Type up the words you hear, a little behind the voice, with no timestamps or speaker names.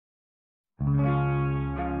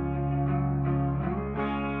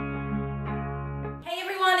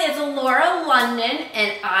it's Laura London,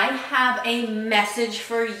 and I have a message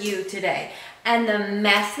for you today. And the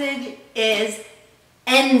message is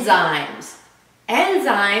enzymes.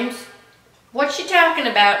 Enzymes? What's she talking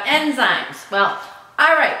about? Enzymes. Well,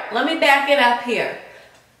 all right, let me back it up here.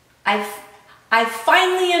 I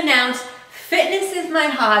finally announced fitness is my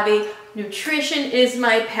hobby, nutrition is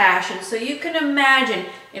my passion. So you can imagine,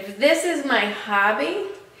 if this is my hobby,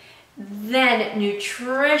 then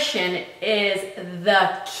nutrition is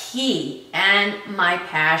the key and my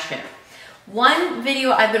passion. One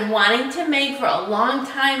video I've been wanting to make for a long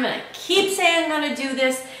time, and I keep saying I'm going to do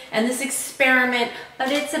this and this experiment,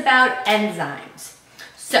 but it's about enzymes.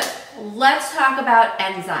 So let's talk about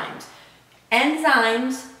enzymes.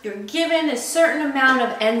 Enzymes, you're given a certain amount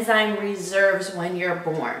of enzyme reserves when you're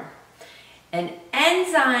born. And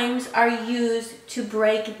enzymes are used to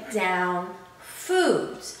break down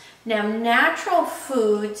foods. Now, natural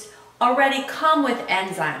foods already come with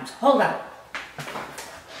enzymes. Hold on.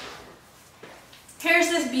 Here's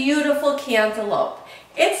this beautiful cantaloupe.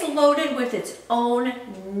 It's loaded with its own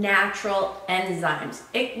natural enzymes.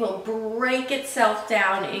 It will break itself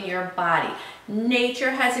down in your body.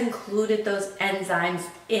 Nature has included those enzymes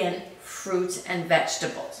in fruits and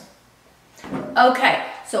vegetables. Okay,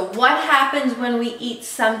 so what happens when we eat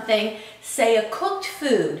something, say a cooked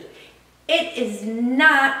food? It is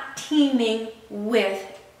not teeming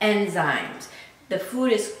with enzymes. The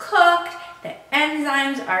food is cooked, the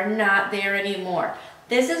enzymes are not there anymore.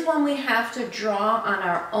 This is when we have to draw on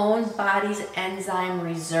our own body's enzyme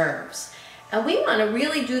reserves. And we want to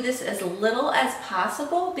really do this as little as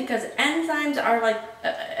possible, because enzymes are like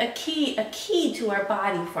a key to our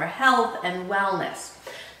body for health and wellness.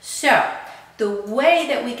 So the way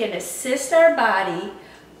that we can assist our body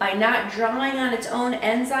by not drawing on its own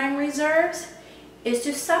enzyme reserves is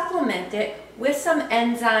to supplement it with some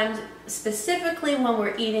enzymes, specifically when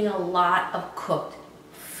we're eating a lot of cooked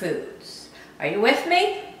foods. Are you with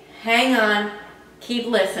me? Hang on, keep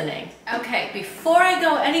listening. Okay, before I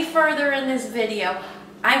go any further in this video,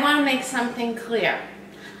 I want to make something clear.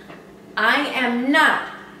 I am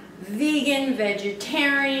not vegan,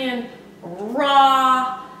 vegetarian,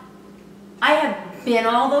 raw. I have been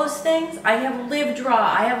all those things. I have lived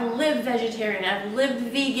raw, I have lived vegetarian, I've lived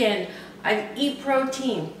vegan, I eat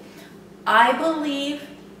protein. I believe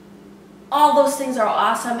all those things are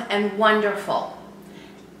awesome and wonderful.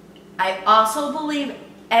 I also believe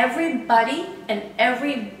everybody and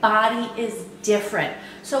every body is different.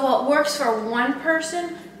 So what works for one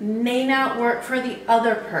person may not work for the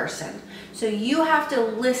other person. So you have to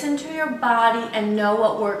listen to your body and know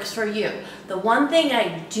what works for you. The one thing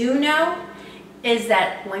I do know is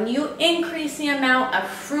that when you increase the amount of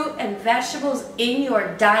fruit and vegetables in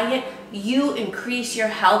your diet, you increase your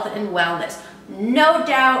health and wellness. No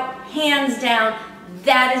doubt, hands down,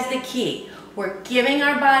 that is the key. We're giving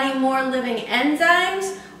our body more living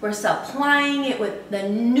enzymes. We're supplying it with the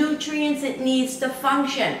nutrients it needs to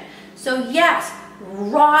function. So yes,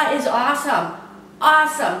 raw is awesome.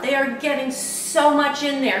 Awesome. They are getting so much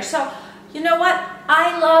in there. So you know what?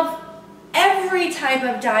 I love every type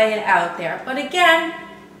of diet out there. But again,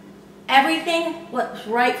 everything what's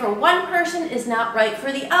right for one person is not right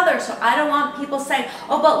for the other. So I don't want people saying,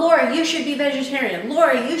 oh, but Laura, you should be vegetarian.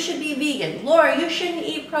 Laura, you should be vegan. Laura, you shouldn't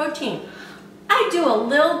eat protein. I do a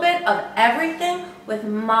little bit of everything with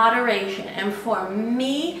moderation. And for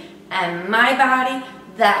me and my body,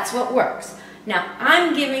 that's what works. Now,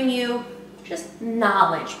 I'm giving you just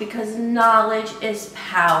knowledge, because knowledge is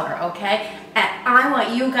power, okay? And I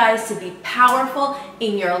want you guys to be powerful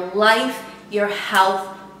in your life, your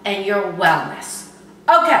health, and your wellness.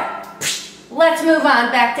 Okay, let's move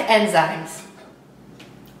on back to enzymes.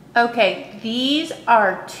 Okay, these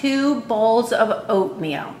are 2 bowls of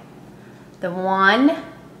oatmeal. The one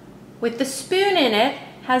with the spoon in it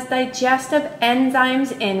has digestive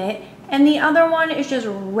enzymes in it, and the other one is just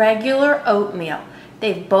regular oatmeal.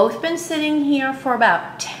 They've both been sitting here for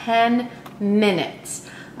about 10 minutes.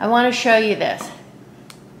 I want to show you this.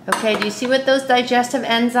 Okay, do you see what those digestive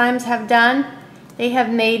enzymes have done? They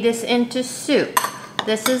have made this into soup.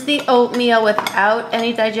 This is the oatmeal without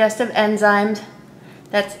any digestive enzymes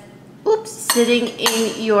that's, sitting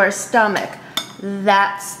in your stomach.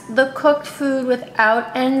 That's the cooked food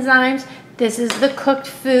without enzymes. This is the cooked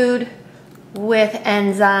food with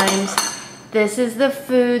enzymes. This is the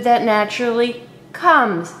food that naturally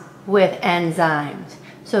comes with enzymes.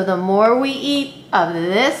 So the more we eat of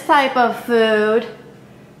this type of food,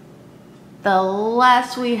 the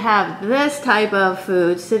less we have this type of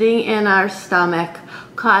food sitting in our stomach,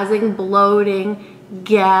 causing bloating,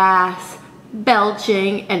 gas,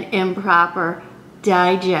 belching, and improper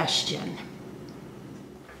digestion.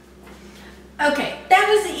 Okay, that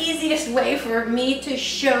was the easiest way for me to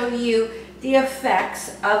show you the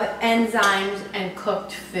effects of enzymes and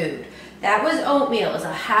cooked food. That was oatmeal. It was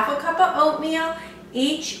a half a cup of oatmeal,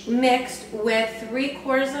 each mixed with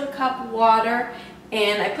 3/4 of a cup water,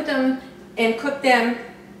 and I put them and cooked them,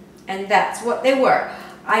 and that's what they were.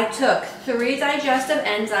 I took 3 digestive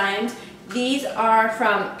enzymes. These are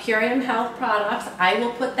from Purium Health Products. I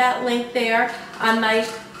will put that link there on my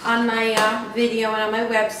video and on my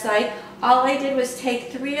website. All I did was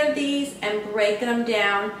take 3 of these and break them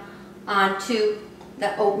down onto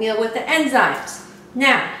the oatmeal with the enzymes.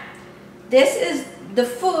 Now, this is the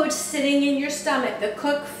food sitting in your stomach. The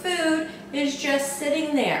cooked food is just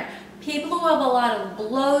sitting there. People who have a lot of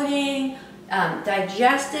bloating,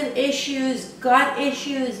 digestive issues, gut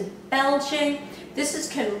issues, belching,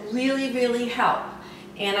 can really, really help.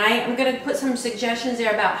 And I am going to put some suggestions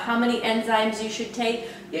there about how many enzymes you should take.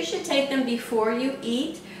 You should take them before you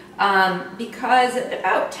eat, because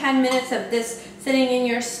about 10 minutes of this sitting in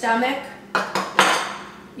your stomach,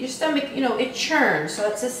 you know, it churns. So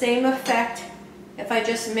it's the same effect if I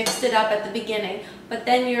just mixed it up at the beginning. But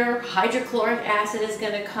then your hydrochloric acid is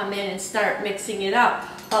going to come in and start mixing it up.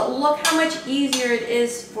 But look how much easier it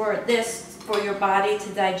is for your body to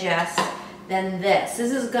digest than this.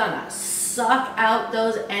 This is gonna suck out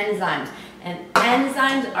those enzymes. And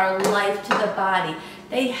enzymes are life to the body.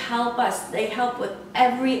 They help us. They help with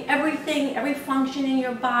everything, every function in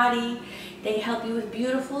your body. They help you with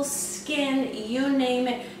beautiful skin, you name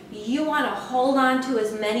it. You want to hold on to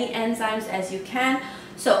as many enzymes as you can.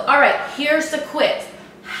 So, all right, here's the quiz.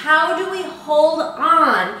 How do we hold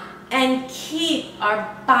on and keep our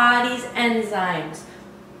body's enzymes?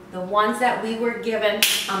 The ones that we were given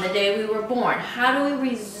on the day we were born. How do we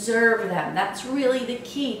reserve them? That's really the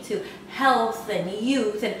key to health and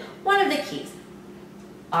youth, and one of the keys.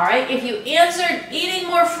 All right, if you answered eating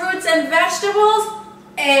more fruits and vegetables,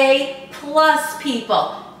 A+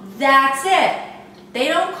 people. That's it. They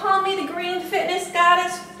don't call me the green fitness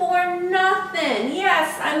goddess for nothing.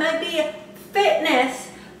 Yes, I might be a fitness,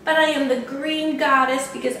 but I am the green goddess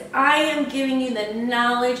because I am giving you the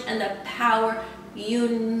knowledge and the power you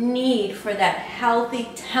need for that healthy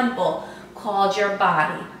temple called your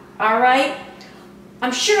body. All right?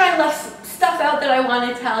 I'm sure I left stuff out that I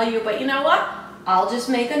want to tell you, but you know what? I'll just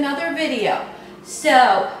make another video.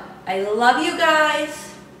 So, I love you guys.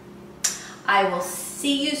 I will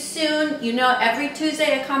see you soon. You know, every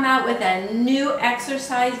Tuesday I come out with a new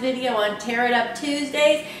exercise video on Tear It Up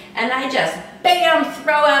Tuesdays, and I just bam,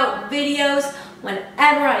 throw out videos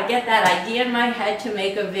whenever I get that idea in my head to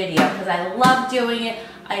make a video, because I love doing it.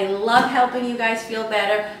 I love helping you guys feel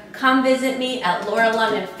better. Come visit me at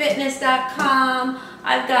lauralondonfitness.com.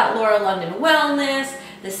 I've got Laura London Wellness,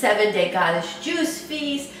 the 7-Day Goddess Juice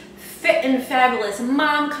Feast, Fit and Fabulous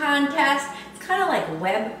Mom Contest. It's kind of like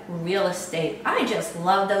web real estate. I just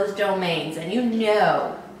love those domains, and you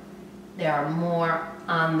know there are more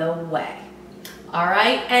on the way. All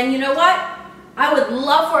right, and you know what? I would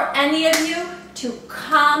love for any of you to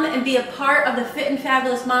come and be a part of the Fit and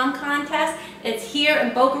Fabulous Mom Contest. It's here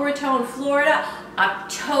in Boca Raton, Florida,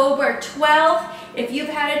 October 12th. If you've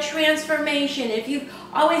had a transformation, if you've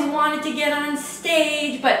always wanted to get on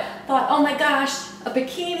stage but thought, oh my gosh, a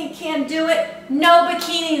bikini can't do it, no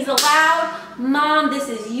bikinis allowed, Mom, this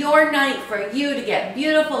is your night for you to get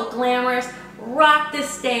beautiful, glamorous, rock the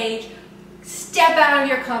stage, step out of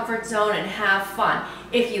your comfort zone and have fun.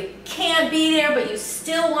 If you can't be there but you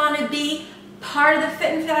still want to be part of the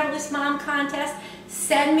Fit and Fabulous Mom Contest,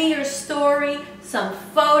 send me your story, some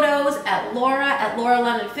photos at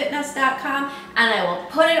lauralondonfitness.com, and I will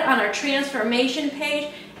put it on our transformation page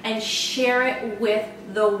and share it with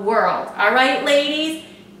the world. All right, ladies?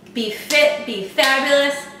 Be fit, be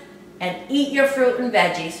fabulous, and eat your fruit and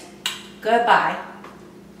veggies. Goodbye.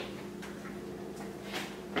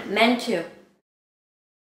 Men too.